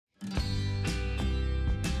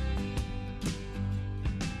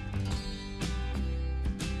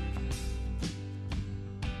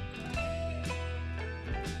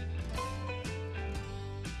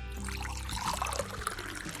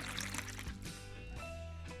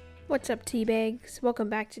What's up, Teabags? Welcome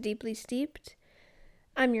back to Deeply Steeped.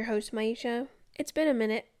 I'm your host, Myisha. It's been a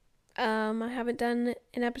minute. I haven't done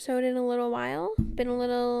an episode in a little while. Been a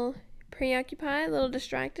little preoccupied, a little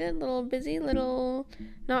distracted, a little busy, a little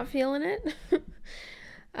not feeling it.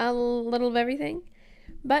 A little of everything.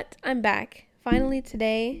 But I'm back. Finally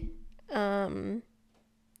today. And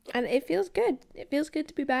it feels good. It feels good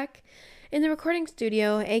to be back in the recording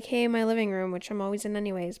studio, aka my living room, which I'm always in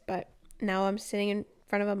anyways, but now I'm sitting in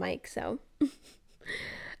front of a mic, so I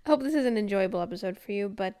hope this is an enjoyable episode for you.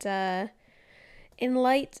 But in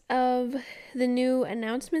light of the new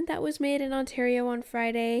announcement that was made in Ontario on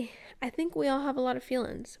Friday, I think we all have a lot of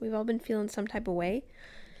feelings. We've all been feeling some type of way,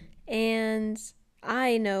 and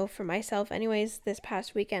I know for myself anyways, this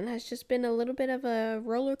past weekend has just been a little bit of a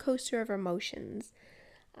roller coaster of emotions.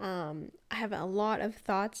 I have a lot of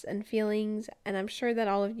thoughts and feelings, and I'm sure that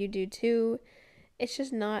all of you do too. It's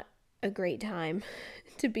just not a great time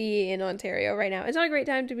to be in Ontario right now. It's not a great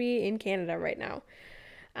time to be in Canada right now.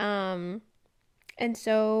 And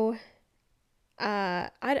so I'm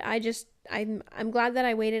glad that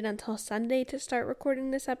I waited until Sunday to start recording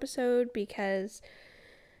this episode, because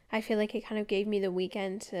I feel like it kind of gave me the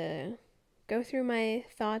weekend to go through my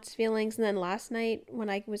thoughts, feelings, and then last night when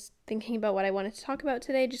I was thinking about what I wanted to talk about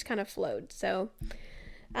today, just kind of flowed. So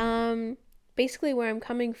basically where I'm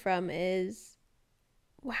coming from is,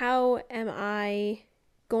 how am I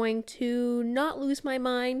going to not lose my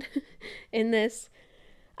mind in this?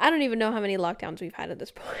 I don't even know how many lockdowns we've had at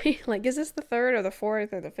this point. Like, is this the third or the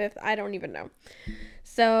fourth or the fifth? I don't even know.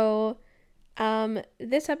 So,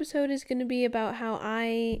 this episode is going to be about how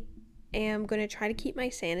I am going to try to keep my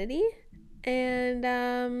sanity,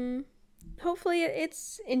 and hopefully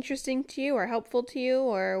it's interesting to you or helpful to you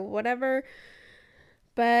or whatever.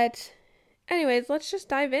 But anyways, let's just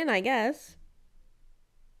dive in, I guess.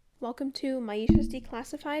 Welcome to Myisha's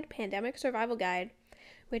Declassified Pandemic Survival Guide,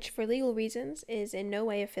 which for legal reasons is in no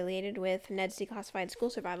way affiliated with Ned's Declassified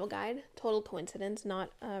School Survival Guide. Total coincidence,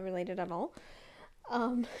 not related at all.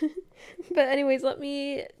 But anyways, let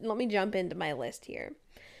me jump into my list here.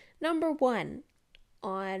 Number 1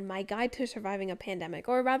 on my guide to surviving a pandemic,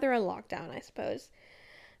 or rather a lockdown, I suppose.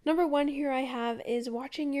 Number 1 here I have is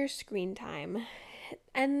watching your screen time.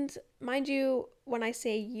 And mind you, when I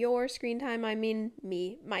say your screen time, I mean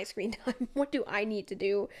my screen time. What do I need to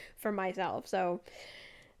do for myself? So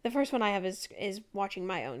the first one I have is watching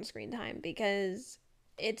my own screen time, because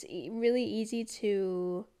it's really easy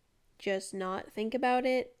to just not think about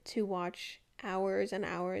it, to watch hours and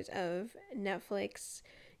hours of Netflix,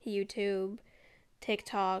 YouTube,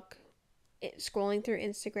 TikTok, scrolling through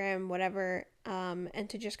Instagram, whatever, and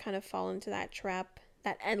to just kind of fall into that trap,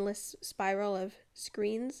 that endless spiral of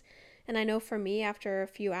screens. And I know for me, after a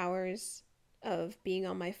few hours of being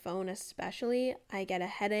on my phone especially, I get a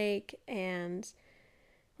headache, and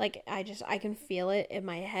like I can feel it in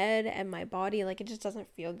my head and my body, like it just doesn't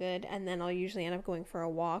feel good. And then I'll usually end up going for a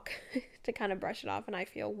walk to kind of brush it off, and I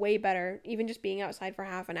feel way better. Even just being outside for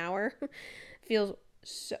half an hour feels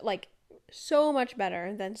so much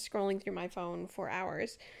better than scrolling through my phone for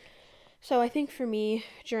hours. So I think for me,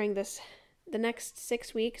 during the next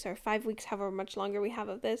 6 weeks or 5 weeks, however much longer we have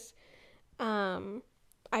of this,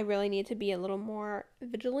 I really need to be a little more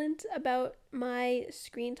vigilant about my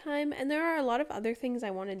screen time. And there are a lot of other things I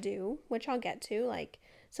want to do, which I'll get to, like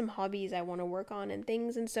some hobbies I want to work on and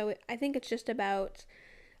things. And so I think it's just about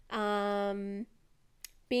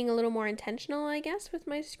being a little more intentional, I guess, with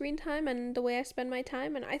my screen time and the way I spend my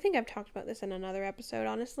time. And I think I've talked about this in another episode,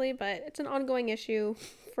 honestly, but it's an ongoing issue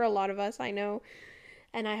for a lot of us, I know.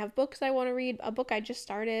 And I have books I want to read, a book I just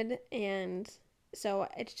started, and so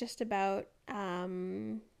it's just about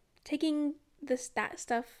taking that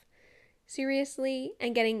stuff seriously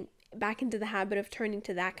and getting back into the habit of turning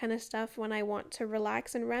to that kind of stuff when I want to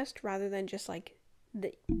relax and rest, rather than just like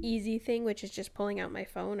the easy thing, which is just pulling out my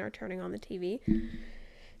phone or turning on the TV.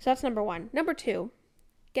 So that's number 1. Number 2,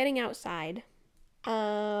 getting outside.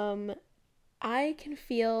 I can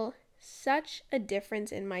feel such a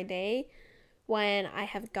difference in my day when I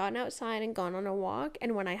have gotten outside and gone on a walk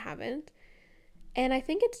and when I haven't. And I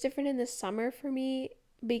think it's different in the summer for me,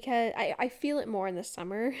 because I feel it more in the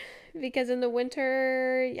summer, because in the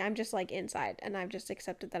winter I'm just like inside, and I've just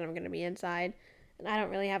accepted that I'm going to be inside, and I don't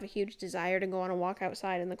really have a huge desire to go on a walk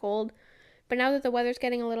outside in the cold. But now that the weather's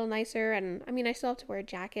getting a little nicer, and I mean I still have to wear a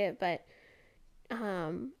jacket, but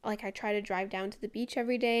like I try to drive down to the beach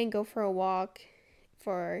every day and go for a walk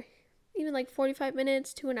for even like 45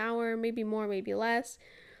 minutes to an hour, maybe more, maybe less.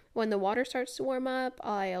 When the water starts to warm up,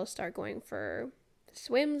 I'll start going for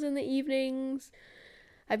swims in the evenings.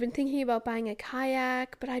 I've been thinking about buying a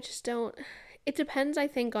kayak, but I just don't, It depends, I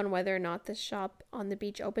think, on whether or not the shop on the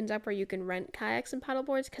beach opens up where you can rent kayaks and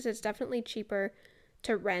paddleboards, because it's definitely cheaper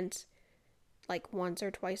to rent like once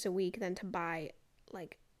or twice a week than to buy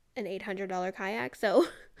like an $800 kayak. So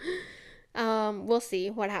we'll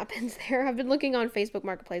see what happens there. I've been looking on Facebook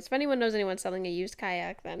Marketplace. If anyone knows anyone selling a used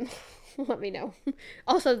kayak, then let me know.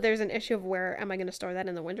 Also, there's an issue of where am I going to store that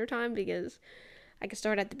in the wintertime, because I could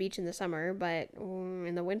store it at the beach in the summer, but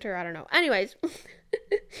in the winter, I don't know. Anyways,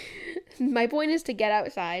 my point is to get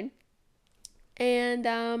outside.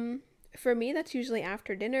 And for me, that's usually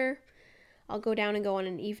after dinner. I'll go down and go on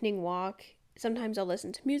an evening walk. Sometimes I'll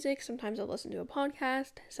listen to music. Sometimes I'll listen to a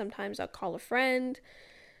podcast. Sometimes I'll call a friend.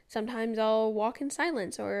 Sometimes I'll walk in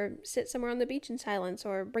silence or sit somewhere on the beach in silence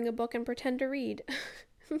or bring a book and pretend to read.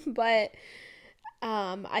 But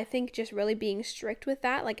I think just really being strict with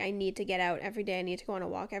that, like I need to get out every day. I need to go on a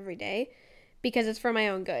walk every day because it's for my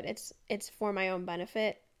own good. It's for my own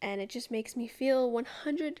benefit, and it just makes me feel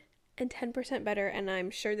 110% better, and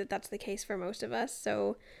I'm sure that that's the case for most of us.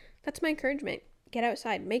 So that's my encouragement. Get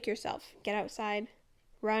outside. Make yourself. Get outside.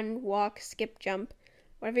 Run, walk, skip, jump.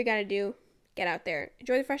 Whatever you gotta do, get out there.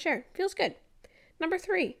 Enjoy the fresh air. Feels good. Number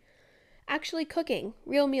 3, actually cooking.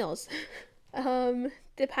 Real meals.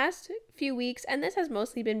 The past few weeks, and this has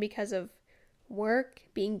mostly been because of work,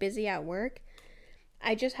 being busy at work,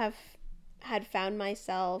 I just had found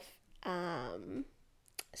myself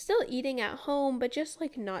still eating at home, but just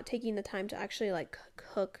like not taking the time to actually like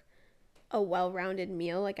cook a well-rounded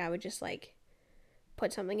meal. Like I would just like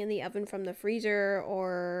put something in the oven from the freezer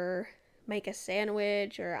or make a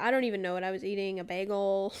sandwich, or I don't even know what I was eating, a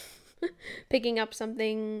bagel, picking up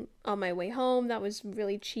something on my way home that was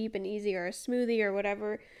really cheap and easy, or a smoothie or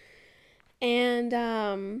whatever. And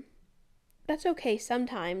that's okay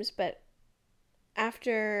sometimes, but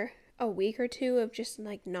after a week or two of just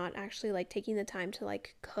like not actually like taking the time to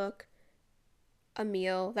like cook a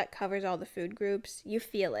meal that covers all the food groups, you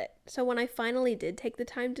feel it. So when I finally did take the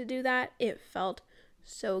time to do that, it felt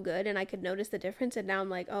so good, and I could notice the difference. And now I'm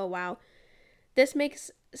like, oh wow, this makes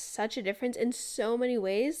such a difference in so many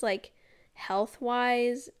ways, like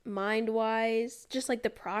health-wise, mind-wise, just like the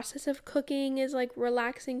process of cooking is like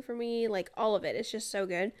relaxing for me, like all of it is just so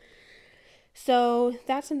good. So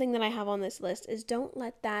that's something that I have on this list, is don't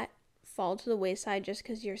let that fall to the wayside just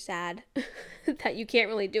because you're sad that you can't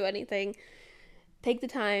really do anything. Take the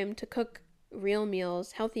time to cook real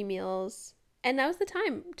meals, healthy meals, and now's the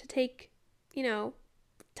time to take,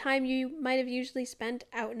 time you might have usually spent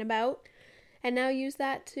out and about, and now use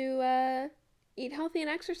that to eat healthy and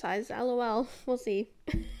exercise. LOL. We'll see.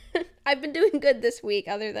 I've been doing good this week,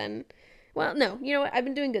 other than, well, no, you know what? I've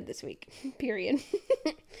been doing good this week. Period.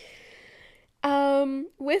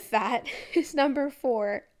 With that is number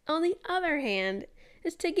 4. On the other hand,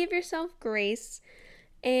 is to give yourself grace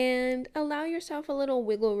and allow yourself a little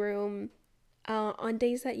wiggle room on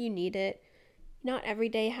days that you need it. Not every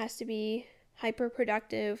day has to be hyper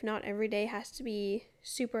productive. Not every day has to be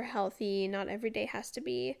super healthy. Not every day has to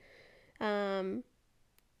be,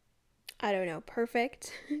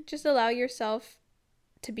 perfect. Just allow yourself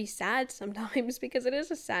to be sad sometimes, because it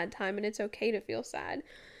is a sad time and it's okay to feel sad.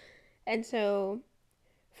 And so,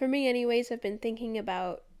 for me anyways, I've been thinking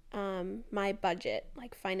about my budget,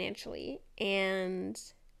 like financially, and,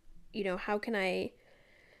 how can I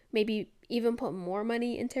maybe even put more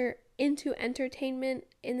money into entertainment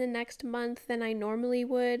in the next month than I normally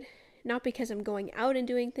would. Not because I'm going out and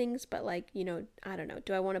doing things, but like, I don't know.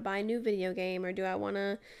 Do I want to buy a new video game, or do I want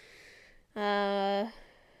to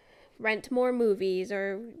rent more movies,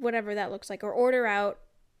 or whatever that looks like, or order out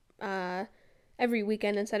every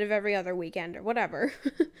weekend instead of every other weekend, or whatever.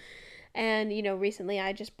 And, recently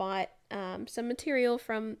I just bought some material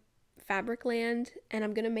from Fabricland, and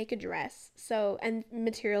I'm going to make a dress. So, and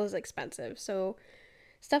material is expensive. So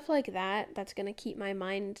stuff like that, that's going to keep my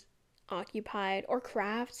mind occupied. Or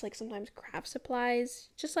crafts, like sometimes craft supplies,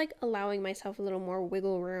 just like allowing myself a little more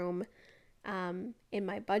wiggle room in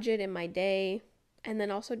my budget, in my day. And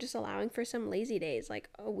then also just allowing for some lazy days, like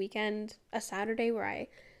a weekend, a Saturday where I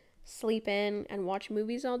sleep in and watch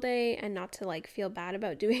movies all day, and not to like feel bad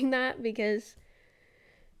about doing that, because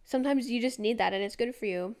sometimes you just need that and it's good for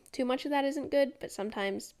you. Too much of that isn't good,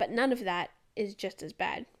 but none of that is just as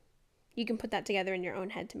bad. You can put that together in your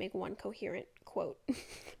own head to make one coherent quote.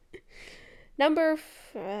 Number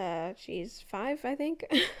 5, I think,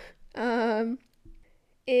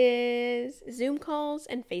 is Zoom calls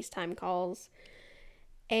and FaceTime calls,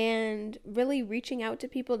 and really reaching out to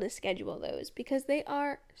people to schedule those, because they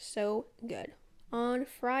are so good. On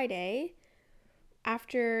Friday,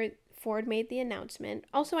 after Ford made the announcement,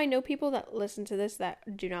 also I know people that listen to this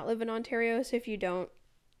that do not live in Ontario, so if you don't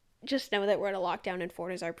just know that we're in a lockdown and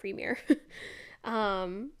Ford is our premier.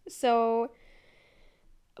 So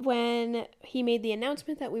when he made the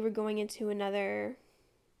announcement that we were going into another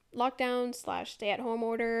lockdown slash stay at home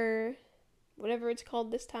order, whatever it's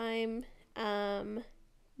called this time,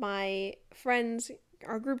 my friends,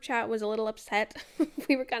 our group chat was a little upset.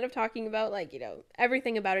 We were kind of talking about, like,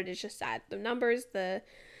 everything about it is just sad. The numbers, the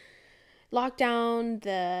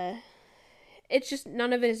lockdown, it's just,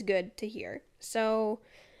 none of it is good to hear. So,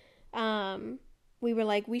 we were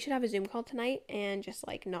like, we should have a Zoom call tonight and just,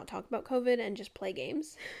 like, not talk about COVID and just play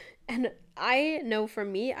games. And I know for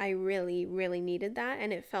me, I really, really needed that,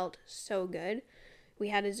 and it felt so good. We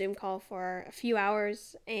had a Zoom call for a few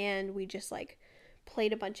hours, and we just, like,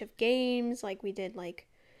 played a bunch of games. Like, we did, like,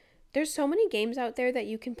 there's so many games out there that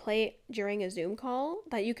you can play during a Zoom call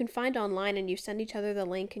that you can find online, and you send each other the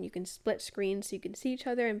link, and you can split screens so you can see each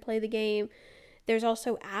other and play the game. There's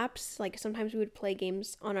also apps, like sometimes we would play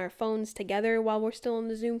games on our phones together while we're still on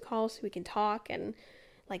the Zoom call so we can talk, and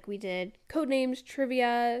like we did codenames,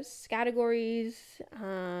 trivia, categories,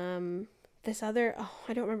 this other,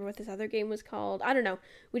 I don't remember what this other game was called. I don't know.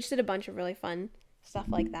 We just did a bunch of really fun stuff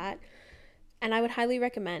like that. And I would highly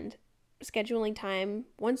recommend scheduling time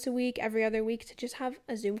once a week, every other week, to just have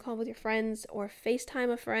a Zoom call with your friends or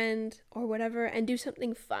FaceTime a friend or whatever and do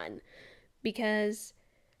something fun, because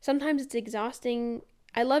sometimes it's exhausting.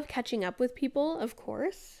 I love catching up with people, of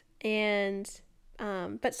course, and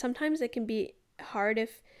but sometimes it can be hard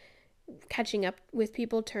if catching up with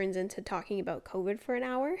people turns into talking about COVID for an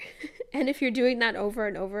hour. And if you're doing that over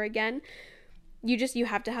and over again, you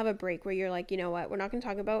have to have a break where you're like, you know what, we're not going to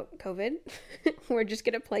talk about COVID. We're just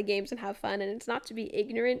going to play games and have fun. And it's not to be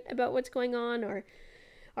ignorant about what's going on or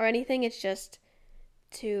anything. It's just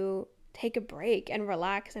to take a break and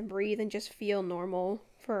relax and breathe and just feel normal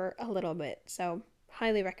for a little bit. So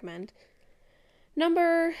highly recommend.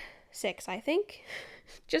 Number 6, I think.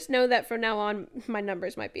 Just know that from now on my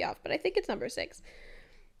numbers might be off, but I think it's number 6.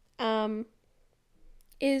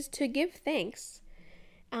 Is to give thanks.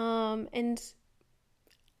 And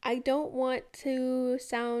I don't want to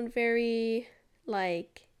sound very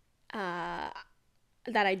like that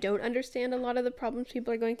I don't understand a lot of the problems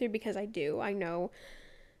people are going through, because I do. I know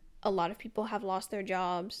a lot of people have lost their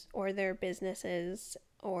jobs or their businesses,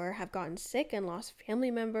 or have gotten sick and lost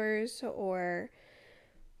family members, or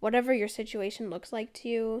whatever your situation looks like to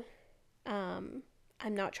you. I'm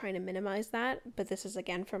not trying to minimize that, but this is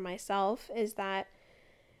again for myself, is that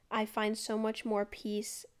I find so much more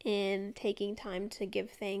peace in taking time to give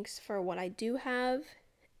thanks for what I do have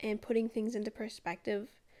and putting things into perspective,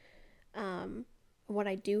 what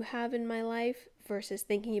I do have in my life versus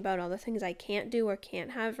thinking about all the things I can't do or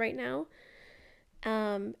can't have right now.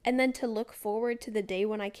 And then to look forward to the day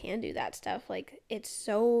when I can do that stuff. Like, it's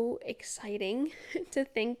so exciting to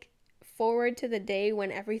think forward to the day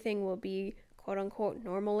when everything will be quote unquote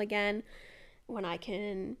normal again, when I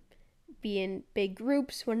can be in big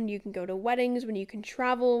groups, when you can go to weddings, when you can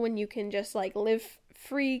travel, when you can just like live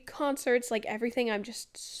free concerts, like everything I'm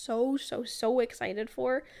just so excited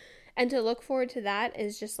for. And to look forward to that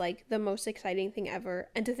is just like the most exciting thing ever.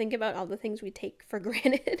 And to think about all the things we take for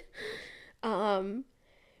granted.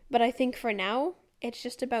 But I think for now, it's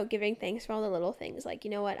just about giving thanks for all the little things. Like,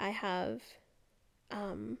 you know what, I have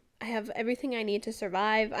everything I need to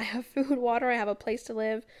survive. I have food, water, I have a place to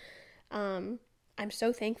live. I'm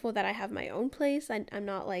so thankful that I have my own place. I'm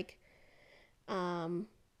not like, I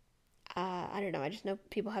don't know. I just know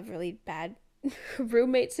people have really bad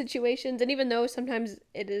roommate situations. And even though sometimes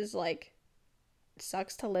it is like, it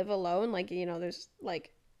sucks to live alone. Like, there's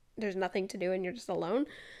nothing to do and you're just alone.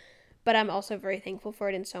 But I'm also very thankful for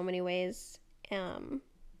it in so many ways.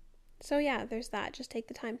 So yeah, there's that. Just take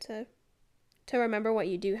the time to remember what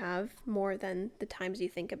you do have more than the times you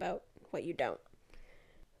think about what you don't.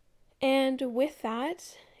 And with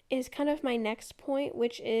that is kind of my next point,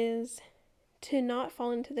 which is to not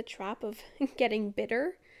fall into the trap of getting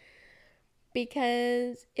bitter,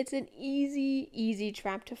 because it's an easy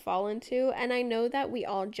trap to fall into. And I know that we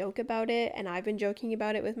all joke about it, and I've been joking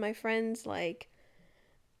about it with my friends, like,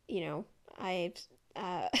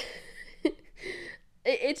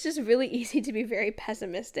 it's just really easy to be very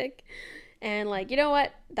pessimistic and like, you know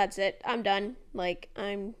what, that's it, I'm done, like,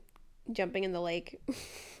 I'm jumping in the lake.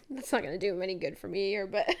 That's not gonna do any good for me here,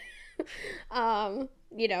 but I'm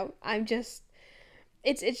just,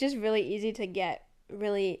 it's just really easy to get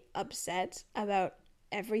really upset about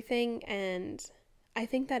everything. And I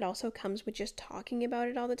think that also comes with just talking about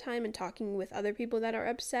it all the time and talking with other people that are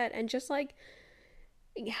upset, and just like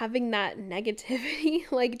having that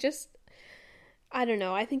negativity. Like, just, I don't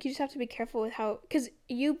know, I think you just have to be careful with how, because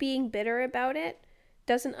you being bitter about it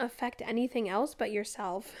doesn't affect anything else but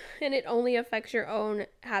yourself, and it only affects your own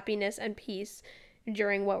happiness and peace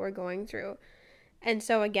during what we're going through. And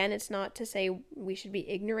so again, it's not to say we should be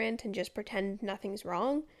ignorant and just pretend nothing's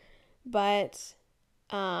wrong, but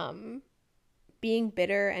being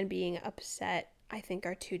bitter and being upset, I think,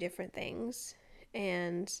 are two different things.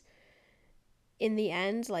 And in the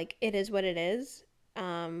end, like, it is what it is.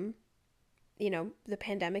 You know, the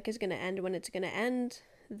pandemic is going to end when it's going to end.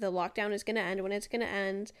 The lockdown is going to end when it's going to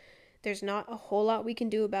end. There's not a whole lot we can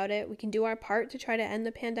do about it. We can do our part to try to end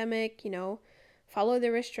the pandemic, you know, follow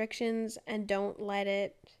the restrictions, and don't let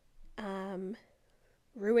it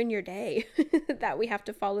ruin your day that we have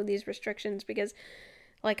to follow these restrictions, because,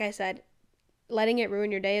 like I said, letting it ruin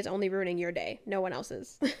your day is only ruining your day, no one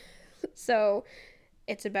else's. So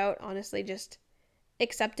it's about, honestly, just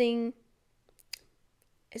accepting.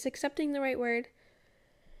 Is accepting the right word?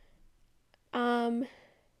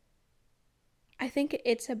 I think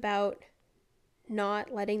it's about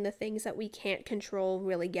not letting the things that we can't control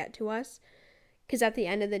really get to us, because at the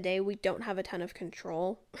end of the day, we don't have a ton of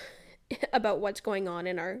control about what's going on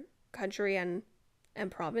in our country and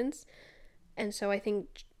province. And so I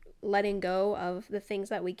think letting go of the things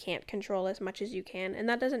that we can't control as much as you can, and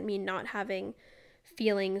that doesn't mean not having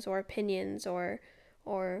feelings or opinions or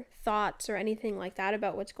thoughts or anything like that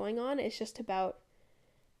about what's going on. It's just about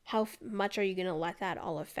how much are you going to let that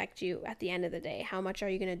all affect you at the end of the day? How much are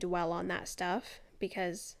you going to dwell on that stuff?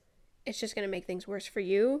 Because it's just going to make things worse for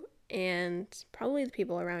you and probably the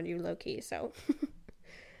people around you, low-key. So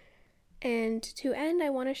and to end, I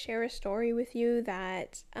want to share a story with you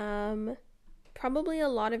that probably a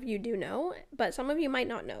lot of you do know, but some of you might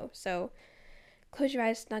not know. So close your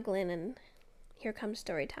eyes, snuggle in, and here comes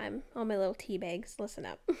story time. All my little tea bags, listen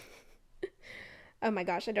up. Oh my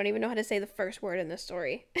gosh, I don't even know how to say the first word in this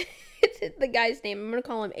story. It's the guy's name. I'm going to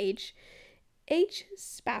call him H. H.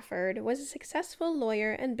 Spafford was a successful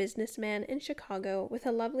lawyer and businessman in Chicago with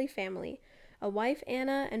a lovely family, a wife,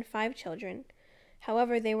 Anna, and 5 children.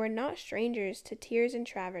 However, they were not strangers to tears and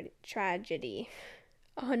tragedy.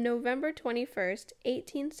 On November 21st,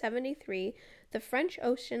 1873, the French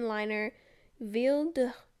ocean liner Ville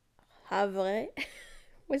de Havre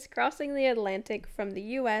was crossing the Atlantic from the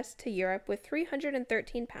U.S. to Europe with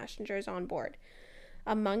 313 passengers on board.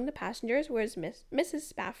 Among the passengers was Mrs.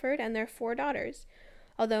 Spafford and their 4 daughters.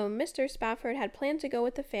 Although Mr. Spafford had planned to go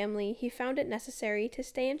with the family, he found it necessary to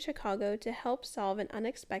stay in Chicago to help solve an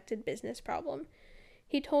unexpected business problem.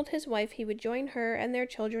 He told his wife he would join her and their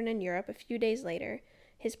children in Europe a few days later.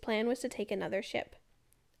 His plan was to take another ship.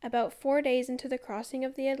 About 4 days into the crossing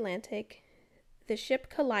of the Atlantic, the ship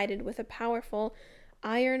collided with a powerful,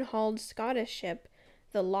 iron-hulled Scottish ship,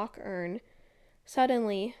 the Loch Earn.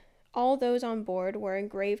 Suddenly, all those on board were in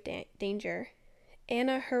grave danger.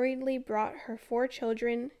 Anna hurriedly brought her 4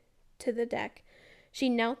 children to the deck. She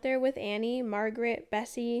knelt there with Annie, Margaret,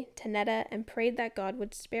 Bessie, Tanetta, and prayed that God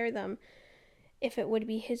would spare them, if it would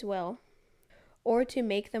be his will, or to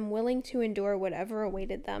make them willing to endure whatever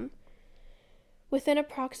awaited them. Within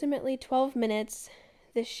approximately 12 minutes,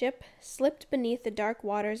 the ship slipped beneath the dark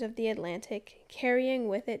waters of the Atlantic, carrying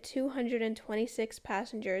with it 226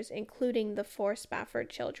 passengers, including the 4 Spafford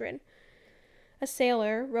children. A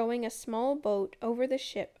sailor, rowing a small boat over the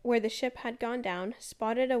ship where the ship had gone down,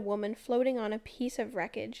 spotted a woman floating on a piece of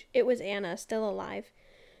wreckage. It was Anna, still alive.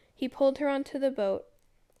 He pulled her onto the boat,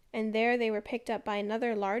 and there they were picked up by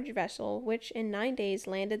another large vessel, which in 9 days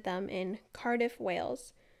landed them in Cardiff,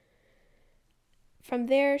 Wales. From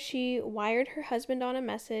there, she wired her husband on a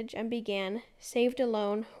message and began, "Saved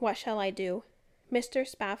alone, what shall I do?" Mr.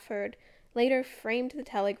 Spafford later framed the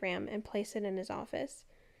telegram and placed it in his office.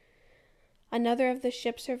 Another of the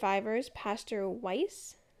ship's survivors, Pastor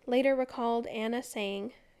Weiss, later recalled Anna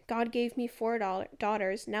saying, "God gave me 4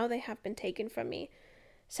 daughters, now they have been taken from me.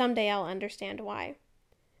 Someday I'll understand why."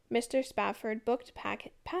 Mr. Spafford booked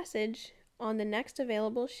passage on the next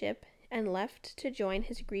available ship and left to join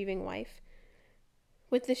his grieving wife.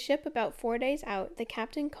 With the ship about 4 days out, the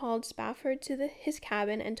captain called Spafford to his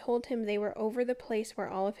cabin and told him they were over the place where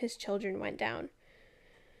all of his children went down.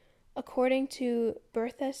 According to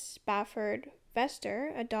Bertha Spafford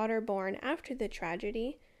Vester, a daughter born after the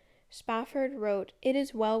tragedy, Spafford wrote, "It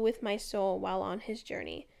is well with my soul," while on his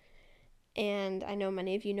journey. And I know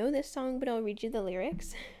many of you know this song, but I'll read you the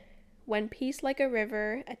lyrics. "When peace like a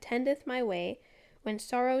river attendeth my way, when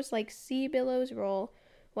sorrows like sea billows roll,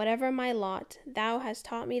 whatever my lot, thou hast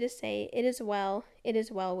taught me to say, it is well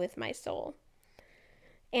with my soul."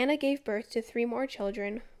 Anna gave birth to 3 more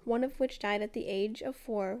children, one of which died at the age of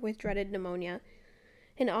 4 with dreaded pneumonia.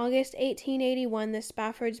 In August 1881, the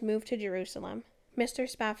Spaffords moved to Jerusalem. Mr.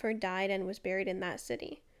 Spafford died and was buried in that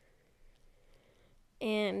city.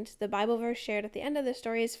 And the Bible verse shared at the end of the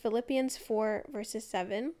story is Philippians 4, verses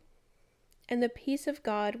 7. And the peace of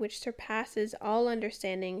God, which surpasses all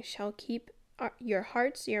understanding, shall keep your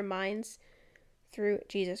hearts, your minds, through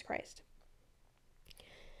Jesus Christ.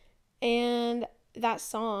 And that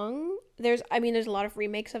song, there's a lot of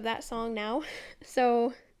remakes of that song now.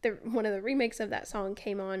 So one of the remakes of that song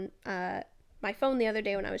came on my phone the other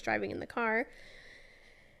day when I was driving in the car.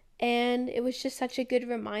 And it was just such a good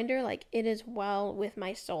reminder, like, it is well with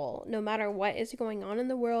my soul. No matter what is going on in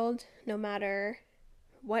the world, no matter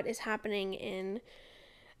what is happening in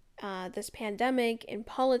this pandemic, in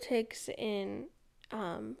politics, in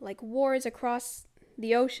like wars across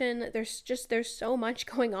the ocean, there's so much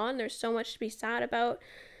going on. There's so much to be sad about.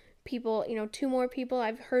 People, 2 more people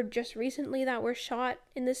I've heard just recently that were shot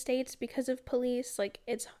in the States because of police. Like,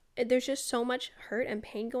 there's just so much hurt and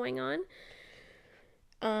pain going on.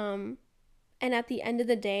 And at the end of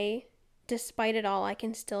the day, despite it all, I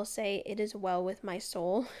can still say it is well with my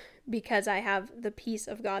soul because I have the peace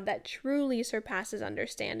of God that truly surpasses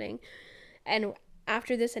understanding. And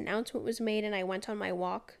after this announcement was made and I went on my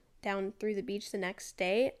walk down through the beach the next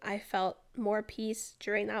day, I felt more peace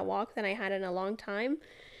during that walk than I had in a long time.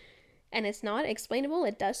 And it's not explainable.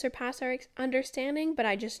 It does surpass our understanding, but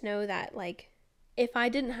I just know that, like, if I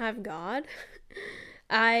didn't have God,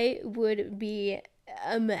 I would be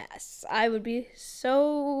a mess. I would be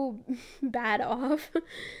so bad off.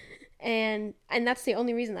 And that's the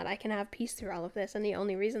only reason that I can have peace through all of this, and the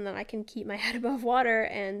only reason that I can keep my head above water.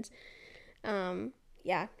 And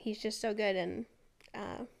yeah, he's just so good. And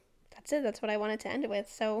that's it. That's what I wanted to end it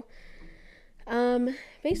with. So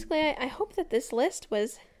basically, I hope that this list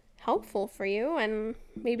was helpful for you and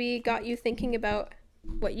maybe got you thinking about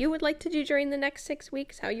what you would like to do during the next 6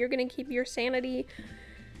 weeks, how you're going to keep your sanity.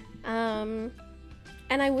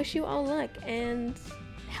 And I wish you all luck and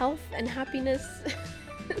health and happiness.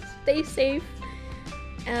 Stay safe.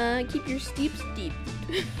 Keep your steeps deep.